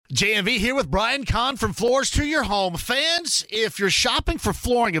JMV here with Brian Kahn from Floors to Your Home. Fans, if you're shopping for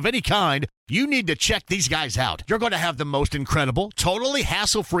flooring of any kind, you need to check these guys out. You're going to have the most incredible, totally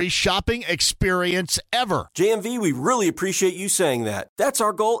hassle-free shopping experience ever. JMV, we really appreciate you saying that. That's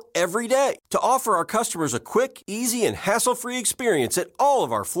our goal every day, to offer our customers a quick, easy, and hassle-free experience at all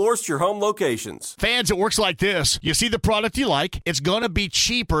of our Floors to Your Home locations. Fans, it works like this. You see the product you like. It's going to be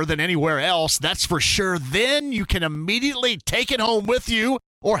cheaper than anywhere else, that's for sure. Then you can immediately take it home with you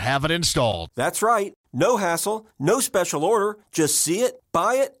or have it installed. That's right. No hassle, no special order. Just see it,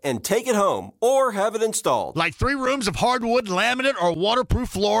 buy it, and take it home or have it installed. Like 3 rooms of hardwood, laminate, or waterproof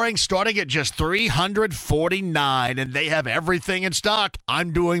flooring starting at just $349, and they have everything in stock.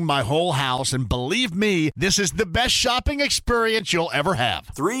 I'm doing my whole house, and believe me, this is the best shopping experience you'll ever have.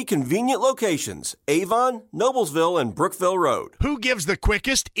 3 convenient locations: Avon, Noblesville, and Brookville Road. Who gives the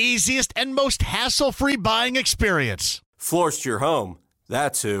quickest, easiest, and most hassle-free buying experience? Floors to Your Home.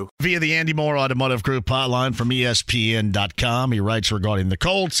 That's who. Via the Andy Moore Automotive Group hotline from ESPN.com. He writes regarding the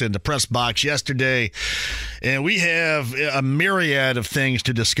Colts in the press box yesterday. And we have a myriad of things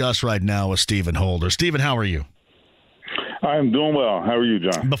to discuss right now with Stephen Holder. Stephen, how are you? I'm doing well. How are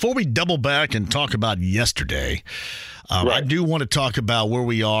you, John? Before we double back and talk about yesterday, I do want to talk about where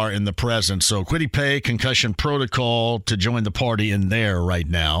we are in the present. So Kwity Paye, concussion protocol to join the party in there right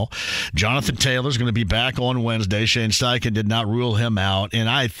now. Jonathan Taylor's going to be back on Wednesday. Shane Steichen did not rule him out, and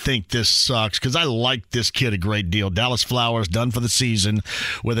I think this sucks because I like this kid a great deal. Dallas Flowers done for the season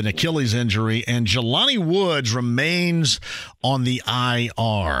with an Achilles injury, and Jelani Woods remains on the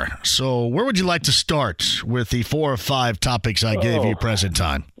IR. So where would you like to start with the 4 or 5 topics I gave you present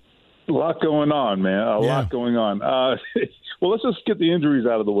time? A lot going on, man. A lot going on. Well, let's just get the injuries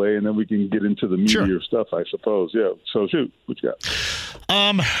out of the way, and then we can get into the meatier stuff, I suppose. Yeah. So, shoot, what you got?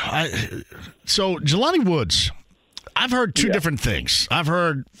 So, Jelani Woods, I've heard 2 different things. I've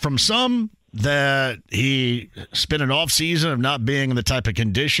heard from some that he spent an off season of not being in the type of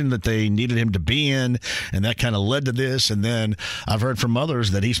condition that they needed him to be in, and that kind of led to this. And then I've heard from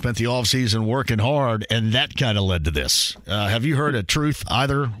others that he spent the off season working hard, and that kind of led to this. Have you heard a truth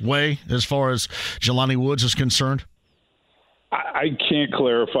either way as far as Jelani Woods is concerned? I can't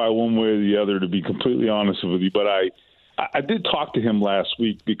clarify one way or the other, to be completely honest with you, but I did talk to him last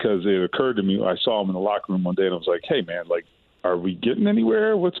week because it occurred to me. I saw him in the locker room one day, and I was like, hey, man, are we getting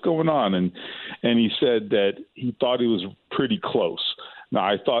anywhere? What's going on? And he said that he thought he was pretty close. Now,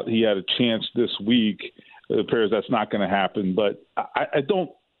 I thought he had a chance this week. It appears that's not going to happen. But I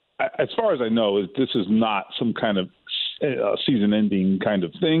don't – as far as I know, this is not some kind of season-ending kind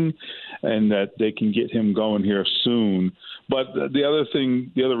of thing, and that they can get him going here soon. But the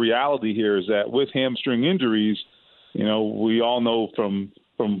other reality here is that with hamstring injuries, we all know from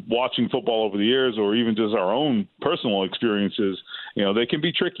watching football over the years, or even just our own personal experiences, they can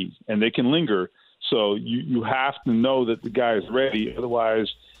be tricky and they can linger. So you have to know that the guy is ready.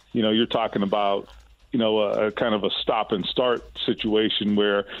 Otherwise, you're talking about, a kind of a stop and start situation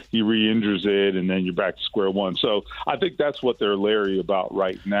where he re-injures it and then you're back to square one. So I think that's what they're leery about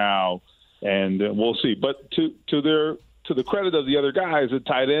right now, and we'll see. But to the credit of the other guys, the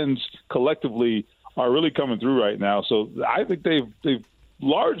tight ends collectively are really coming through right now. So I think they've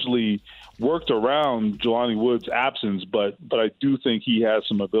largely worked around Jelani Woods' absence, but I do think he has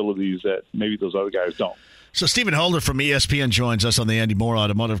some abilities that maybe those other guys don't. So Stephen Holder from ESPN joins us on the Andy Moore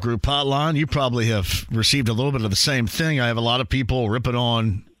Automotive Group hotline. You probably have received a little bit of the same thing. I have a lot of people ripping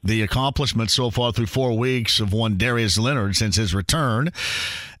on the accomplishments so far through 4 weeks of one Darius Leonard since his return.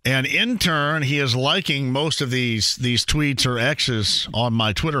 And in turn, he is liking most of these tweets or X's on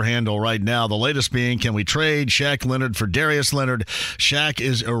my Twitter handle right now. The latest being, can we trade Shaq Leonard for Darius Leonard? Shaq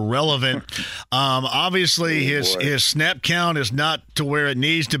is irrelevant. Obviously, his snap count is not to where it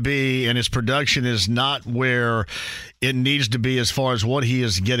needs to be, and his production is not where it needs to be as far as what he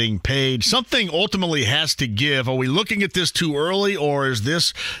is getting paid. Something ultimately has to give. Are we looking at this too early, or is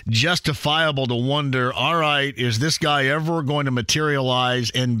this justifiable to wonder, all right, is this guy ever going to materialize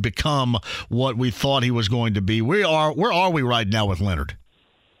and become what we thought he was going to be? Where are we right now with Leonard?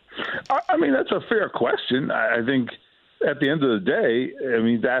 I mean, that's a fair question. I think at the end of the day, I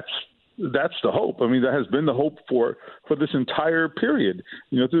mean, that's the hope. I mean, that has been the hope for this entire period,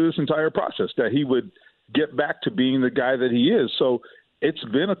 through this entire process, that he would get back to being the guy that he is. So it's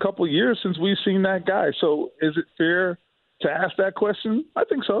been a couple of years since we've seen that guy. So is it fair to ask that question? I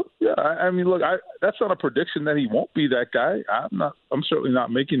think so. Yeah. I mean, look, that's not a prediction that he won't be that guy. I'm certainly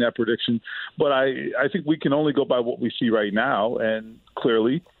not making that prediction, but I think we can only go by what we see right now. And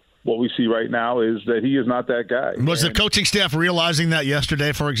clearly what we see right now is that he is not that guy. Was the coaching staff realizing that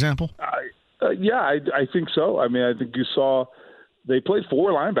yesterday, for example? Yeah, I think so. I mean, I think you saw they played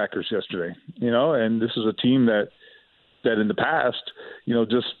 4 linebackers yesterday, and this is a team that in the past,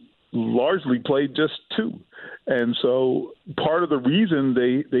 just largely played just 2. And so part of the reason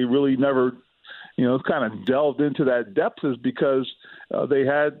they really never, kind of delved into that depth is because they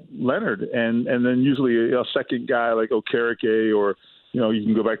had Leonard and then usually a second guy like Okereke or, you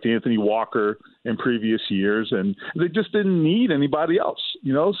can go back to Anthony Walker in previous years, and they just didn't need anybody else,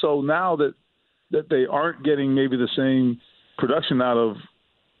 So now that they aren't getting maybe the same production out of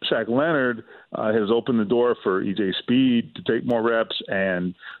Shaq Leonard, has opened the door for EJ Speed to take more reps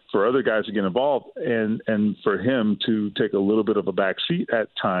and for other guys to get involved and for him to take a little bit of a back seat at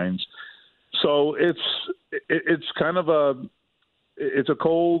times. So it's kind of a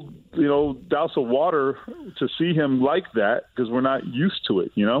cold, douse of water to see him like that because we're not used to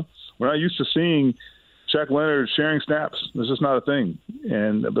it, We're not used to seeing Shaq Leonard sharing snaps. It's just not a thing.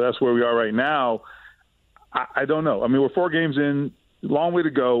 But that's where we are right now. I don't know. I mean, we're 4 games in, long way to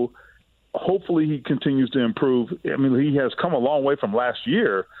go. Hopefully he continues to improve. I mean, he has come a long way from last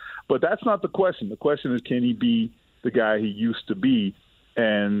year, but that's not the question. The question is, can he be the guy he used to be?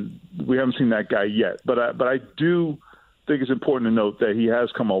 And we haven't seen that guy yet. But I do think it's important to note that he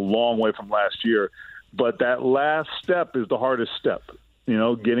has come a long way from last year. But that last step is the hardest step.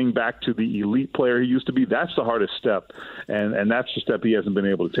 Getting back to the elite player he used to be, that's the hardest step. And that's the step he hasn't been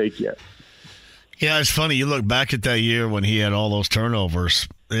able to take yet. Yeah, it's funny. You look back at that year when he had all those turnovers.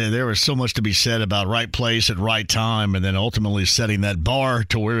 There was so much to be said about right place at right time and then ultimately setting that bar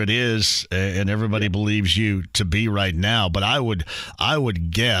to where it is and everybody believes you to be right now. But I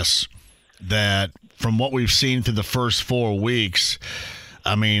would guess that from what we've seen through the first 4 weeks,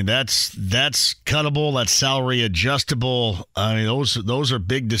 I mean, that's cuttable, that's salary adjustable. I mean, those are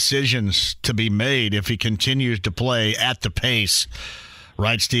big decisions to be made if he continues to play at the pace,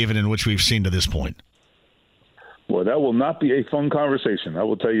 right, Stephen, in which we've seen to this point. Well, that will not be a fun conversation. I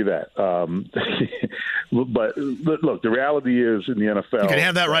will tell you that. But look, the reality is in the NFL. You can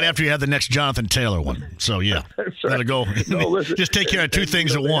have that right after you have the next Jonathan Taylor one. So, yeah, gotta go. No, listen, just take care of 2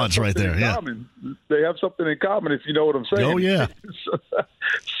 things at once right there. Yeah. They have something in common, if you know what I'm saying. Oh, yeah.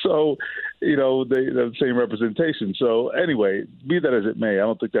 So they have the same representation. So, anyway, be that as it may, I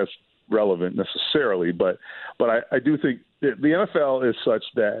don't think that's relevant necessarily. But I do think that the NFL is such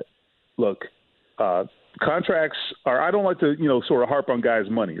that, look, contracts are, I don't like to, sort of harp on guys'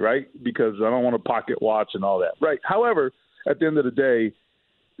 money, right? Because I don't want to pocket watch and all that, right? However, at the end of the day,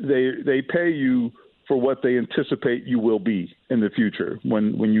 they pay you for what they anticipate you will be in the future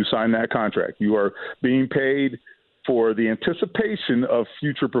when you sign that contract. You are being paid for the anticipation of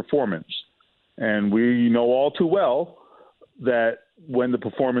future performance. And we know all too well that when the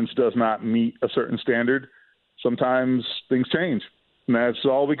performance does not meet a certain standard, sometimes things change. And that's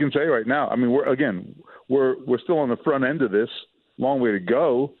all we can say right now. I mean, we're still on the front end of this, long way to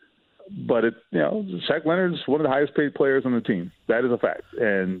go. But Shaq Leonard's one of the highest paid players on the team. That is a fact,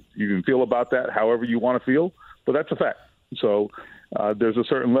 and you can feel about that however you want to feel, but that's a fact. So there's a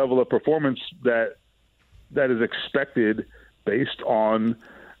certain level of performance that is expected based on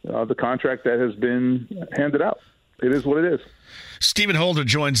the contract that has been handed out. It is what it is. Stephen Holder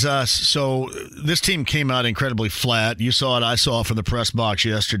joins us. So this team came out incredibly flat. You saw it. I saw it from the press box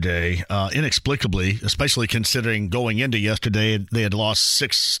yesterday. Inexplicably, especially considering going into yesterday, they had lost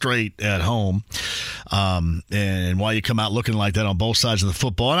 6 straight at home. And why you come out looking like that on both sides of the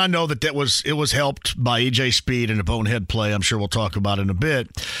football. And I know that it was helped by EJ Speed and a bonehead play. I'm sure we'll talk about it in a bit.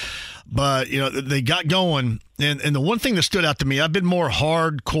 But, they got going. And the one thing that stood out to me, I've been more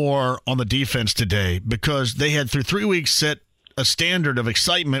hardcore on the defense today because they had through 3 weeks set a standard of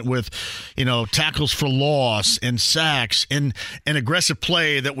excitement with, tackles for loss and sacks and an aggressive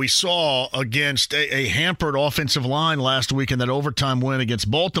play that we saw against a hampered offensive line last week in that overtime win against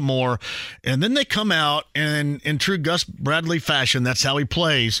Baltimore. And then they come out and in true Gus Bradley fashion, that's how he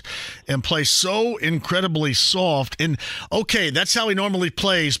plays, and play so incredibly soft. And, okay, that's how he normally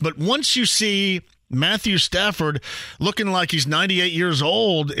plays. But once you see Matthew Stafford looking like he's 98 years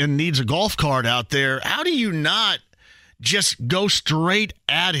old and needs a golf cart out there, how do you not just go straight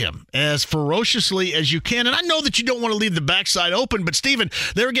at him as ferociously as you can? And I know that you don't want to leave the backside open, but, Stephen,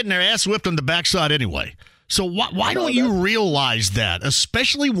 they were getting their ass whipped on the backside anyway. So why don't you realize that,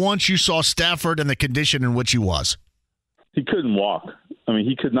 especially once you saw Stafford and the condition in which he was? He couldn't walk. I mean,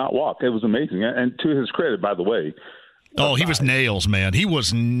 he could not walk. It was amazing. And to his credit, by the way. Oh, he was nails, man. He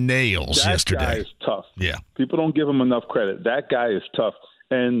was nails yesterday. That guy is tough. Yeah. People don't give him enough credit. That guy is tough.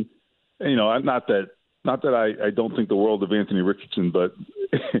 And, not that I don't think the world of Anthony Richardson, but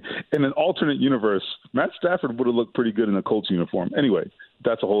in an alternate universe, Matt Stafford would have looked pretty good in a Colts uniform. Anyway,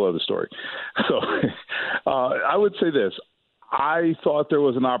 that's a whole other story. So I would say this. I thought there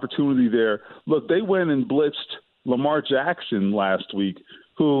was an opportunity there. Look, they went and blitzed Lamar Jackson last week,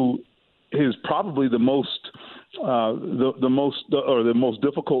 who is probably the most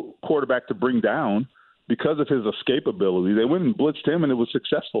difficult quarterback to bring down because of his escape ability. They went and blitzed him, and it was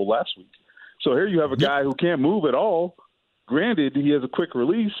successful last week. So here you have a guy who can't move at all. Granted, he has a quick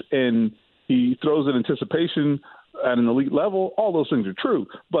release, and he throws in anticipation at an elite level. All those things are true.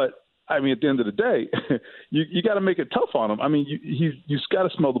 But, I mean, at the end of the day, you got to make it tough on him. I mean, you've got to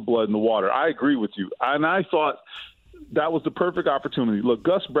smell the blood in the water. I agree with you. And I thought that was the perfect opportunity. Look,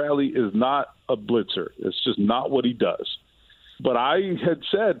 Gus Bradley is not a blitzer. It's just not what he does. But I had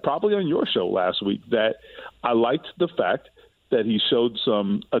said probably on your show last week that I liked the fact that he showed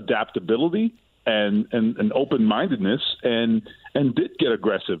some adaptability and open-mindedness and did get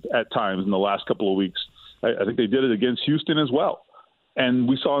aggressive at times in the last couple of weeks. I think they did it against Houston as well. And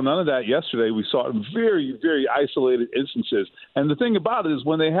we saw none of that yesterday. We saw it in very, very isolated instances. And the thing about it is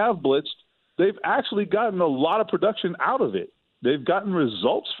when they have blitzed, they've actually gotten a lot of production out of it. They've gotten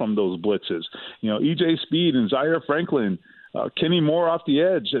results from those blitzes. You know, E.J. Speed and Zaire Franklin, Kenny Moore off the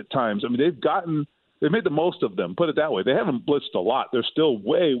edge at times. I mean, they've made the most of them, put it that way. They haven't blitzed a lot. They're still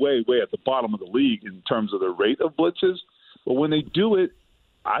way, way, way at the bottom of the league in terms of the rate of blitzes. But when they do it,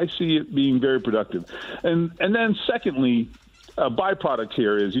 I see it being very productive. And then secondly, a byproduct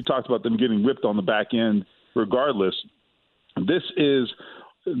here is you talked about them getting ripped on the back end regardless. This is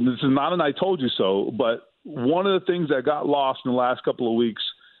not an I told you so, but one of the things that got lost in the last couple of weeks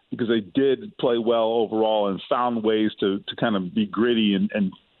because they did play well overall and found ways to kind of be gritty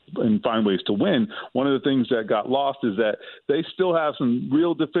and find ways to win. One of the things that got lost is that they still have some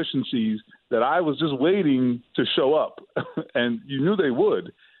real deficiencies that I was just waiting to show up, and you knew they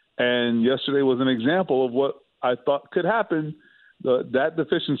would. And yesterday was an example of what I thought could happen. That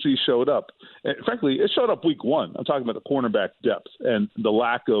deficiency showed up. And frankly, it showed up week one. I'm talking about the cornerback depth and the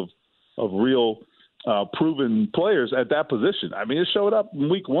lack of real proven players at that position. I mean, it showed up in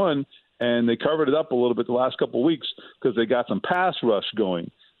week one, and they covered it up a little bit the last couple of weeks because they got some pass rush going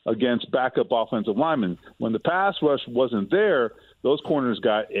against backup offensive linemen. When the pass rush wasn't there, those corners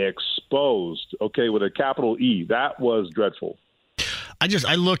got exposed, okay, with a capital E. That was dreadful.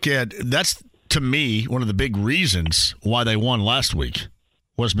 I look at that's, to me, one of the big reasons why they won last week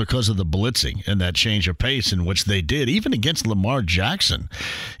was because of the blitzing and that change of pace in which they did, even against Lamar Jackson,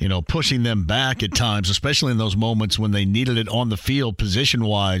 pushing them back at times, especially in those moments when they needed it on the field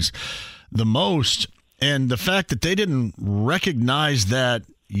position-wise the most. And the fact that they didn't recognize that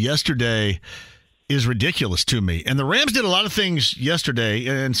yesterday is ridiculous to me. And the Rams did a lot of things yesterday,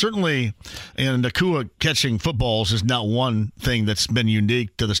 and certainly Nakua catching footballs is not one thing that's been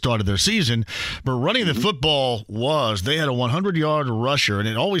unique to the start of their season, but running the football they had a 100-yard rusher, and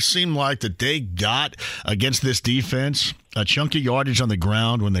it always seemed like that they got against this defense a chunk of yardage on the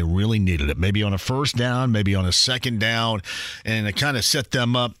ground when they really needed it, maybe on a first down, maybe on a second down, and it kind of set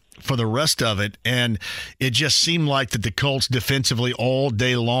them up for the rest of it. And it just seemed like that the Colts defensively all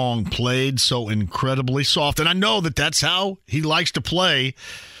day long played so incredibly soft. And I know that that's how he likes to play,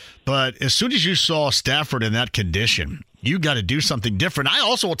 but as soon as you saw Stafford in that condition, you got to do something different. I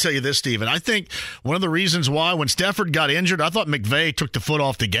also will tell you this, Stephen. I think one of the reasons why when Stafford got injured, I thought McVay took the foot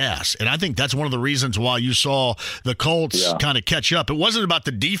off the gas. And I think that's one of the reasons why you saw the Colts kind of catch up. It wasn't about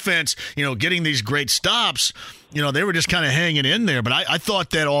the defense, getting these great stops. They were just kind of hanging in there. But I thought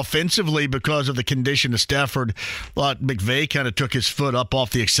that offensively, because of the condition of Stafford, thought McVay kind of took his foot up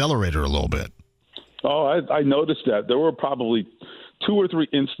off the accelerator a little bit. Oh, I noticed that. There were probably 2 or 3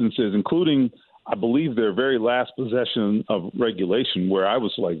 instances, including – I believe their very last possession of regulation, where I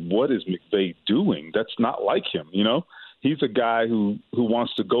was like, what is McVay doing? That's not like him, He's a guy who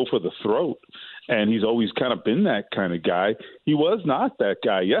wants to go for the throat, and he's always kind of been that kind of guy. He was not that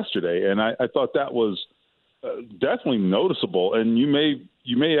guy yesterday, and I thought that was definitely noticeable. And you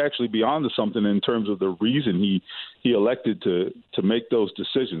may actually be onto something in terms of the reason he elected to make those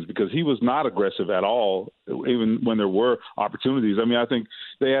decisions, because he was not aggressive at all, even when there were opportunities. I mean, I think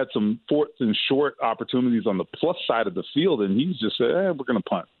they had some fourth and short opportunities on the plus side of the field, and he's just said, we're going to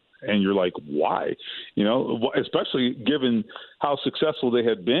punt. And you're like, why? Especially given how successful they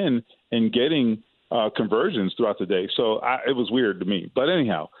had been in getting conversions throughout the day. So it was weird to me. But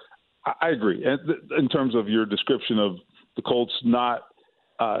anyhow, I agree. In terms of your description of the Colts not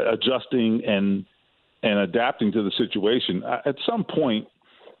adjusting and adapting to the situation, at some point,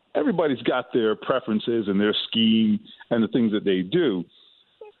 everybody's got their preferences and their scheme and the things that they do.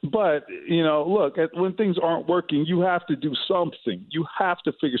 But, look, when things aren't working, you have to do something. You have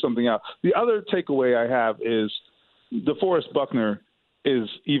to figure something out. The other takeaway I have is DeForest Buckner is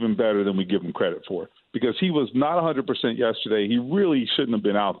even better than we give him credit for. because he was not 100% yesterday. He really shouldn't have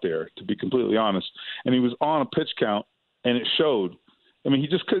been out there, to be completely honest. And he was on a pitch count, and it showed. I mean, he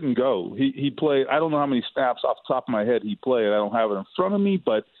just couldn't go. He played, I don't know how many snaps off the top of my head he played. I don't have it in front of me,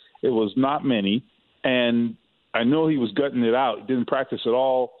 but it was not many. And I know he was gutting it out. He didn't practice at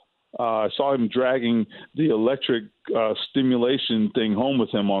all. I saw him dragging the electric stimulation thing home with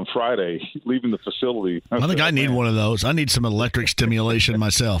him on Friday, leaving the facility. I think I need one of those. I need some electric stimulation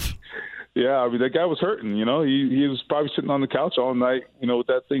myself. Yeah, I mean, that guy was hurting, He was probably sitting on the couch all night, with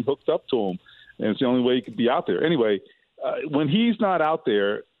that thing hooked up to him. And it's the only way he could be out there. Anyway, when he's not out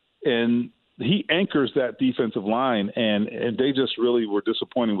there, and he anchors that defensive line, and they just really were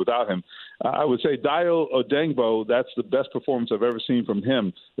disappointing without him. I would say Dayo Odengbo, that's the best performance I've ever seen from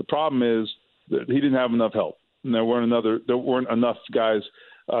him. The problem is that he didn't have enough help, and there weren't enough guys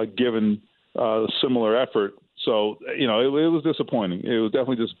given similar effort. So, it was disappointing. It was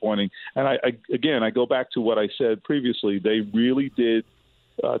definitely disappointing. And I go back to what I said previously. They really did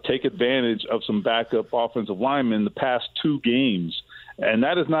take advantage of some backup offensive linemen the past 2 games. And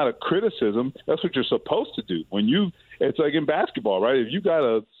that is not a criticism. That's what you're supposed to do. It's like in basketball, right? If you got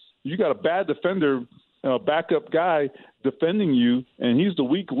a bad defender, backup guy defending you, and he's the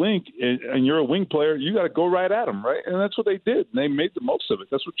weak link, and you're a wing player, you got to go right at him, right? And that's what they did. And they made the most of it.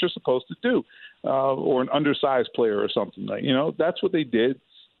 That's what you're supposed to do. Or an undersized player or something. That's what they did.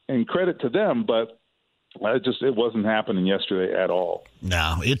 And credit to them, but it wasn't happening yesterday at all.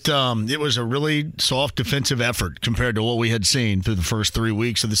 No, it was a really soft defensive effort compared to what we had seen through the first 3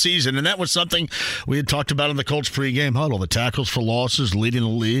 weeks of the season, and that was something we had talked about in the Colts pregame huddle. The tackles for losses leading the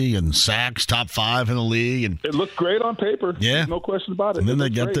league, and sacks top 5 in the league, and it looked great on paper. Yeah, no question about it. And then they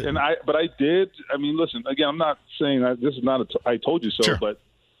got great. Listen, again, I'm not saying this is not I told you so, sure. but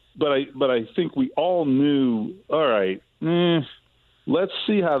I think we all knew. All right. Let's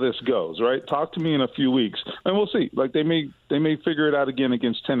see how this goes, right? Talk to me in a few weeks, and we'll see. Like they may figure it out again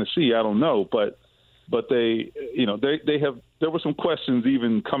against Tennessee. I don't know, but they have. There were some questions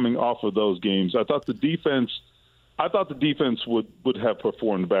even coming off of those games. I thought the defense would have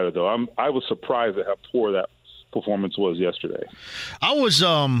performed better, though. I was surprised at how poor that performance was yesterday. I was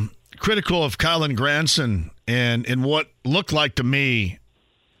critical of Kylan Granson and in what looked like to me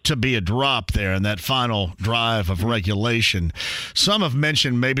to be a drop there in that final drive of regulation. Some have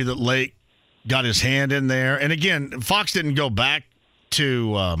mentioned maybe that Lake got his hand in there. And again, Fox didn't go back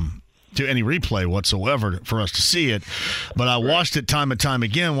to any replay whatsoever for us to see it. But I watched it time and time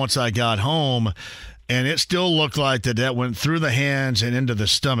again once I got home, and it still looked like that went through the hands and into the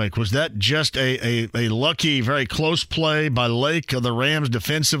stomach. Was that just a lucky, very close play by Lake of the Rams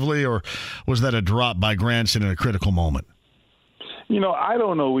defensively, or was that a drop by Granson in a critical moment? I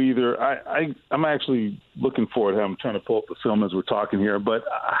don't know either. I'm actually looking forward to it. I'm trying to pull up the film as we're talking here, but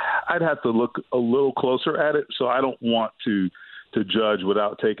I'd have to look a little closer at it, so I don't want to judge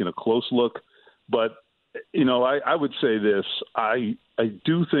without taking a close look. But, I would say this. I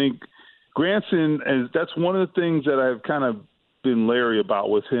do think Granson, that's one of the things that I've kind of been leery about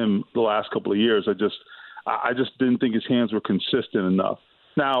with him the last couple of years. I just didn't think his hands were consistent enough.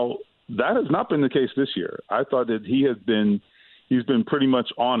 Now, that has not been the case this year. I thought that he's been pretty much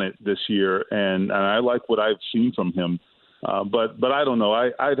on it this year, and I like what I've seen from him. But I don't know.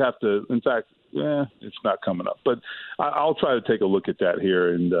 I'd have to. In fact, it's not coming up. But I'll try to take a look at that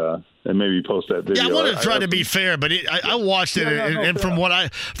here and maybe post that video. Yeah, I want to try to be fair, but I watched it, and from what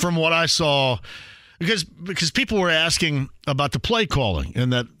I saw, because people were asking about the play calling in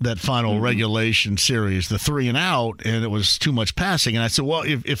that final regulation series, the 3 and out, and it was too much passing. And I said, well,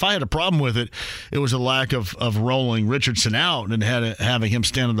 if I had a problem with it, it was a lack of rolling Richardson out and having him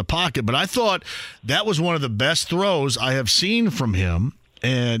stand in the pocket. But I thought that was one of the best throws I have seen from him,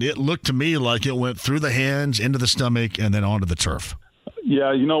 and it looked to me like it went through the hands, into the stomach, and then onto the turf.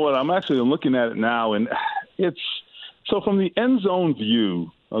 Yeah, you know what? I'm actually looking at it now, and it's so from the end zone view.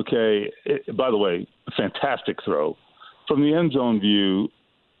 Okay, by the way, fantastic throw. From the end zone view,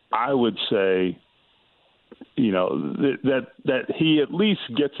 I would say, that he at least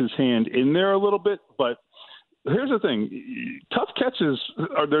gets his hand in there a little bit. But here's the thing: tough catches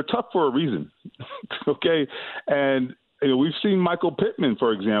they're tough for a reason. Okay, and we've seen Michael Pittman,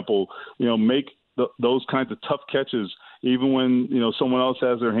 for example, make those kinds of tough catches, even when someone else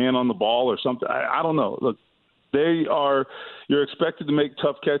has their hand on the ball or something. I don't know. Look. You're expected to make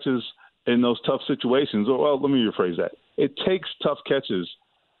tough catches in those tough situations. Well, let me rephrase that. It takes tough catches,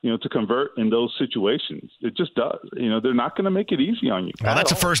 to convert in those situations. It just does. They're not going to make it easy on you. Well,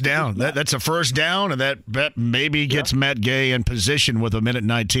 that's a first down. That's a first down, and that maybe gets Matt Gay in position with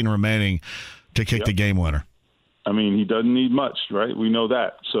 1:19 remaining to kick the game winner. I mean, he doesn't need much, right? We know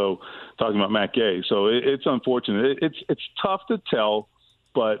that. So talking about Matt Gay. So it's unfortunate. It's tough to tell,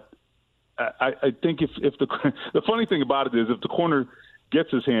 but I think if the funny thing about it is if the corner gets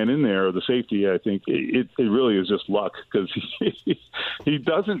his hand in there, or the safety, I think it really is just luck, because he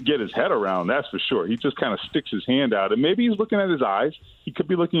doesn't get his head around, that's for sure. He just kind of sticks his hand out, and maybe he's looking at his eyes. He could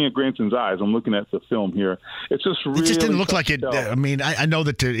be looking at Granson's eyes. I'm looking at the film here. It's just really, it just didn't look like it. I mean, I know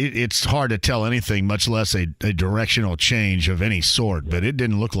that it's hard to tell anything, much less a directional change of any sort, but it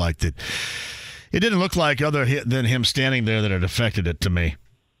didn't look like that. It didn't look like other than him standing there that it affected it to me.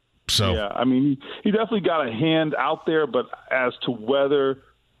 So yeah, I mean, he definitely got a hand out there, but as to whether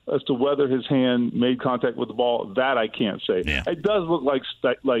his hand made contact with the ball, that I can't say. Yeah. It does look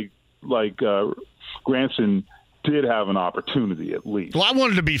like Granson did have an opportunity at least. Well, I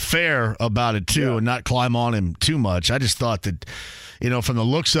wanted to be fair about it too, and not climb on him too much. I just thought that, from the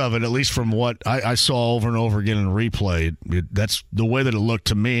looks of it, at least from what I saw over and over again in replay, that's the way that it looked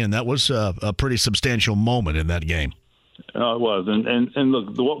to me, and that was a pretty substantial moment in that game. It was. And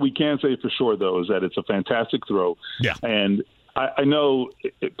look, what we can say for sure, though, is that it's a fantastic throw. Yeah. And I know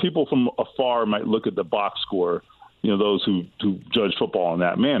people from afar might look at the box score, those who judge football in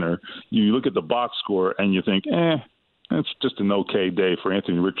that manner. You look at the box score and you think, it's just an okay day for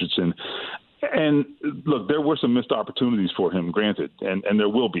Anthony Richardson. And look, there were some missed opportunities for him, granted, and there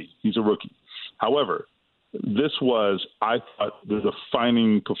will be. He's a rookie. However, this was, I thought, the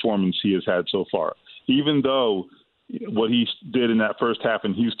defining performance he has had so far. Even though what he did in that first half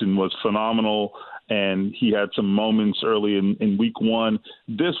in Houston was phenomenal, and he had some moments early in week one,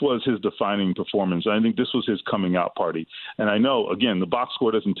 this was his defining performance. I think this was his coming out party. And I know, again, the box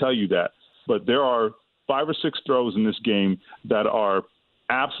score doesn't tell you that, but there are 5 or 6 throws in this game that are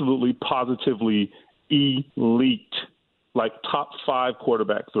absolutely, positively elite, like top 5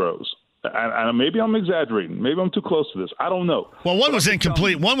 quarterback throws. And maybe I'm exaggerating. Maybe I'm too close to this. I don't know. Well, one was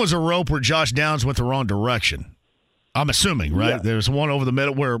incomplete. One was a rope where Josh Downs went the wrong direction. I'm assuming, right? Yeah. There's one over the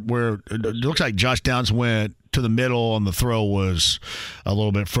middle where it looks like Josh Downs went to the middle and the throw was a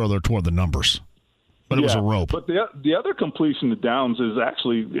little bit further toward the numbers. But it was a rope. But the other completion to Downs is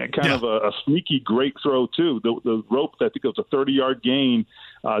actually kind of a sneaky great throw, too. The rope, I think it was a 30-yard gain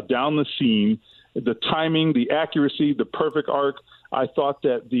down the seam. The timing, the accuracy, the perfect arc. I thought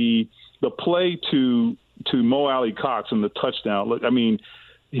that the play to Mo Alley Cox and the touchdown, look, I mean,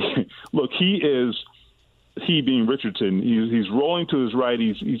 look, he being Richardson, he's rolling to his right.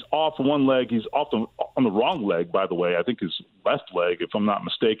 He's off one leg. He's off on the wrong leg, by the way. I think his left leg, if I'm not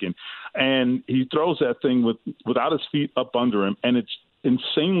mistaken. And he throws that thing without his feet up under him, and it's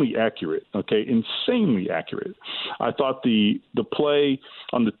insanely accurate. Okay, insanely accurate. I thought the play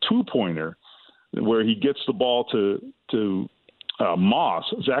on the 2-pointer where he gets the ball to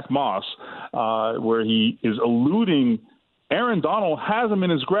Zach Moss, where he is eluding Aaron Donald, has him in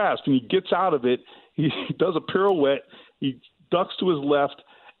his grasp, and he gets out of it. He does a pirouette. He ducks to his left,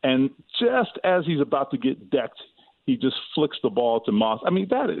 and just as he's about to get decked, he just flicks the ball to Moss. I mean,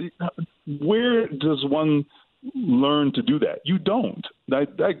 where does one learn to do that? You don't.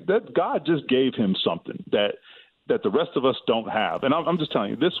 That God just gave him something that the rest of us don't have. And I'm just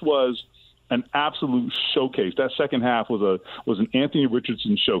telling you, this was an absolute showcase. That second half was an Anthony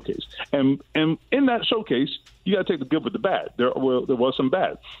Richardson showcase. And in that showcase, you got to take the good with the bad. There was some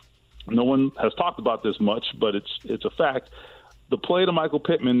bad. No one has talked about this much, but it's a fact. The play to Michael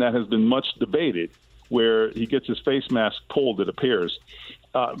Pittman that has been much debated, where he gets his face mask pulled, it appears,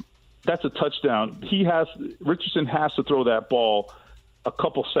 that's a touchdown. Richardson has to throw that ball a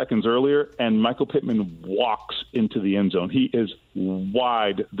couple seconds earlier, and Michael Pittman walks into the end zone. He is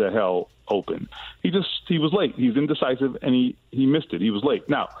wide the hell open. He was late. He's indecisive, and he missed it. He was late.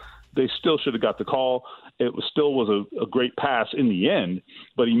 Now, they still should have got the call. It was a great pass in the end,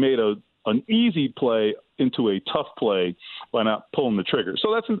 but he made an easy play into a tough play by not pulling the trigger.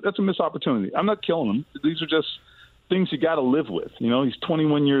 So that's a missed opportunity. I'm not killing him. These are just things you got to live with. He's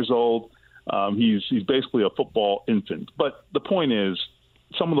 21 years old. He's basically a football infant. But the point is,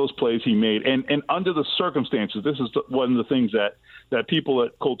 some of those plays he made, and under the circumstances, this is one of the things that people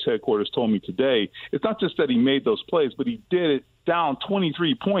at Colts headquarters told me today. It's not just that he made those plays, but he did it down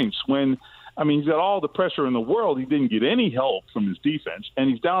 23 points when, he's got all the pressure in the world. He didn't get any help from his defense, and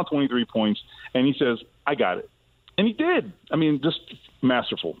he's down 23 points, and he says, I got it. And he did. I mean, just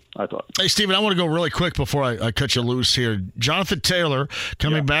masterful, I thought. Hey, Steven, I want to go really quick before I cut you loose here. Jonathan Taylor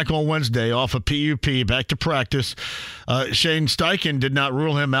coming back on Wednesday off of PUP, back to practice. Shane Steichen did not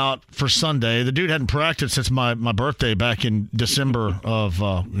rule him out for Sunday. The dude hadn't practiced since my birthday back in December of,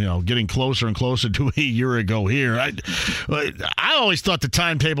 getting closer and closer to a year ago here. I always thought the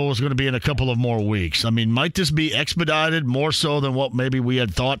timetable was going to be in a couple of more weeks. I mean, might this be expedited more so than what maybe we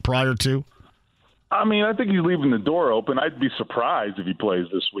had thought prior to? I mean, I think he's leaving the door open. I'd be surprised if he plays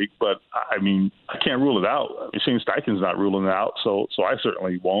this week, but I mean, I can't rule it out. I mean, Shane Steichen's not ruling it out, so I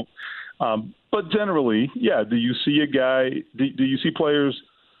certainly won't. But generally, yeah, do you see a guy, do you see players,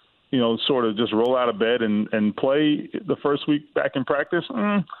 sort of just roll out of bed and play the first week back in practice?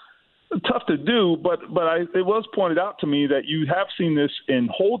 Tough to do, but it was pointed out to me that you have seen this in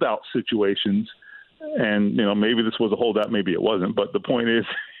holdout situations, and, maybe this was a holdout, maybe it wasn't, but the point is,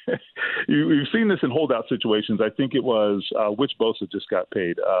 you've seen this in holdout situations. I think it was which Bosa just got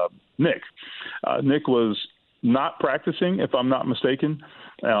paid. Nick. Nick was not practicing, if I'm not mistaken.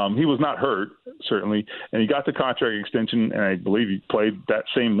 He was not hurt, certainly, and he got the contract extension, and I believe he played that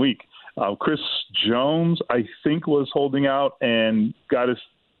same week. Chris Jones, I think, was holding out and got his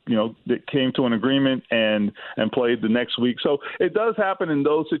that came to an agreement and played the next week. So it does happen in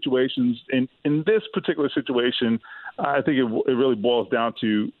those situations. In this particular situation, I think it really boils down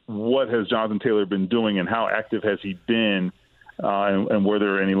to what has Jonathan Taylor been doing and how active has he been, and were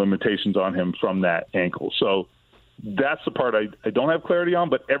there any limitations on him from that ankle. So that's the part I don't have clarity on,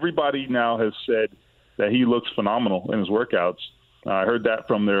 but everybody now has said that he looks phenomenal in his workouts. I heard that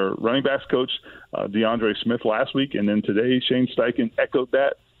from their running backs coach, DeAndre Smith, last week, and then today Shane Steichen echoed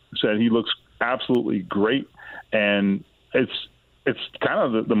that. Said he looks absolutely great, and it's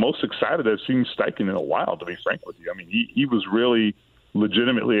kind of the most excited I've seen Steichen in a while, to be frank with you. I mean, he was really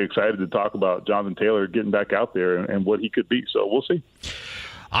legitimately excited to talk about Jonathan Taylor getting back out there and what he could be. So we'll see.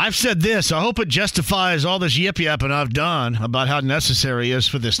 I've said this. I hope it justifies all this yip-yapping I've done about how necessary it is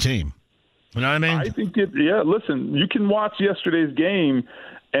for this team. You know what I mean? I think listen, you can watch yesterday's game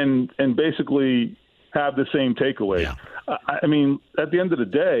and basically have the same takeaway. Yeah. I mean, at the end of the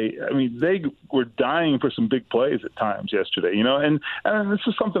day, I mean, they were dying for some big plays at times yesterday, and this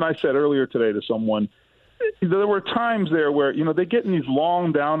is something I said earlier today to someone. There were times there where, they get in these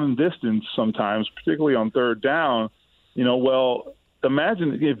long down and distance sometimes, particularly on third down, well,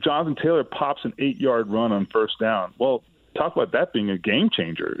 imagine if Jonathan Taylor pops an 8-yard run on first down. Well, talk about that being a game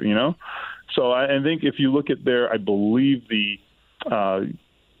changer, So I think if you look at I believe the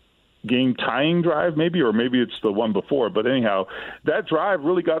game-tying drive or maybe it's the one before. But anyhow, that drive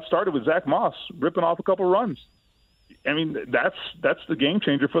really got started with Zach Moss ripping off a couple of runs. I mean, that's the game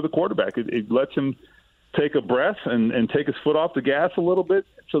changer for the quarterback. It lets him take a breath and take his foot off the gas a little bit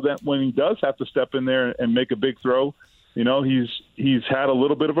so that when he does have to step in there and make a big throw, he's had a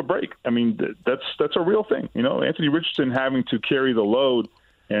little bit of a break. I mean, that's a real thing. Anthony Richardson having to carry the load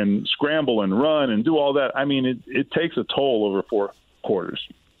and scramble and run and do all that. I mean, it takes a toll over 4 quarters.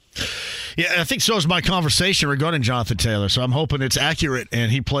 Yeah, I think so is my conversation regarding Jonathan Taylor. So I'm hoping it's accurate and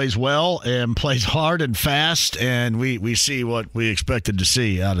he plays well and plays hard and fast, and we see what we expected to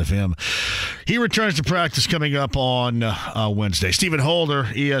see out of him. He returns to practice coming up on Wednesday. Stephen Holder,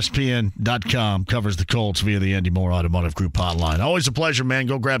 ESPN.com, covers the Colts via the Andy Moore Automotive Group hotline. Always a pleasure, man.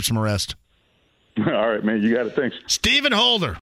 Go grab some rest. All right, man. You got it. Thanks. Stephen Holder.